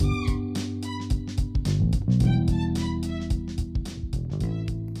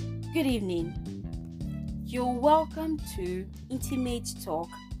Good evening. You're welcome to Intimate Talk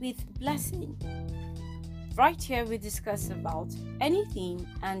with Blessing. Right here, we discuss about anything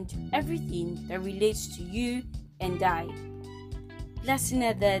and everything that relates to you and I. Blessing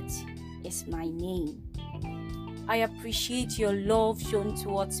that is my name. I appreciate your love shown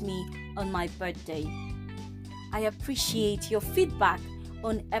towards me on my birthday. I appreciate your feedback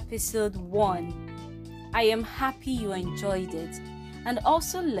on episode 1. I am happy you enjoyed it and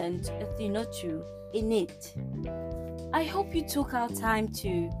also learned a thing or two in it. I hope you took our time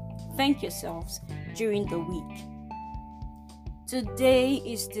to thank yourselves during the week. Today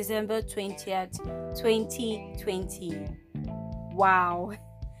is December 20th, 2020. Wow,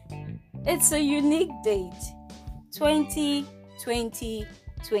 it's a unique date. 2020.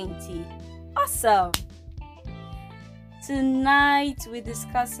 Awesome. Tonight we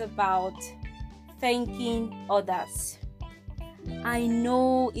discuss about thanking others. I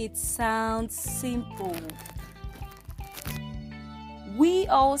know it sounds simple. We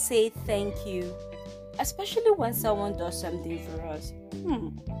all say thank you, especially when someone does something for us.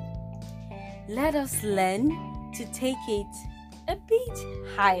 Let us learn to take it a bit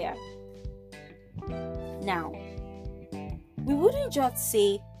higher. Now, we wouldn't just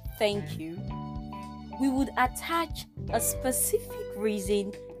say thank you. We would attach a specific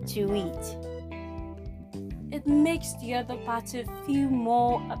reason to it. It makes the other party feel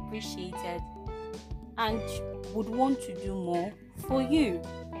more appreciated and would want to do more for you.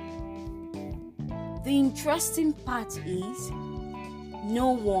 The interesting part is no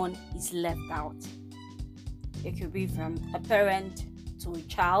one is left out. It could be from a parent to a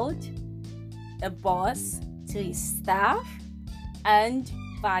child, a boss to his staff, and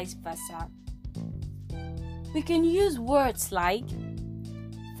vice versa. We can use words like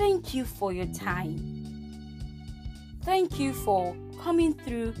thank you for your time. Thank you for coming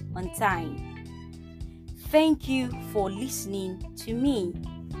through on time. Thank you for listening to me.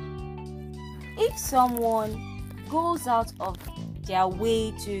 If someone goes out of their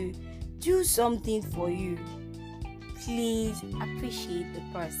way to do something for you, please appreciate the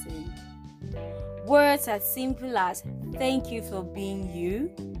person. Words as simple as thank you for being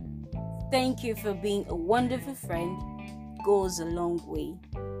you, thank you for being a wonderful friend goes a long way.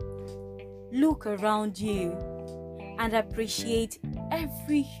 Look around you and appreciate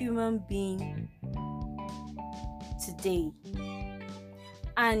every human being today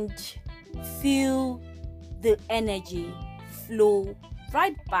and feel the energy flow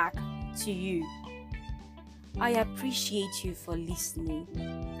right back to you. I appreciate you for listening.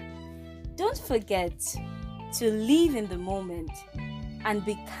 Don't forget to live in the moment and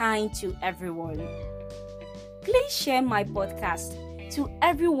be kind to everyone. Please share my podcast to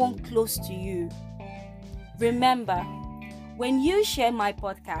everyone close to you. Remember, when you share my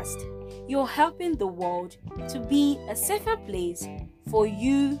podcast, you're helping the world to be a safer place for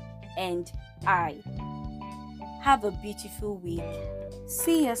you and I. Have a beautiful week.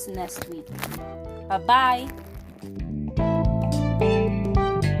 See us next week. Bye-bye.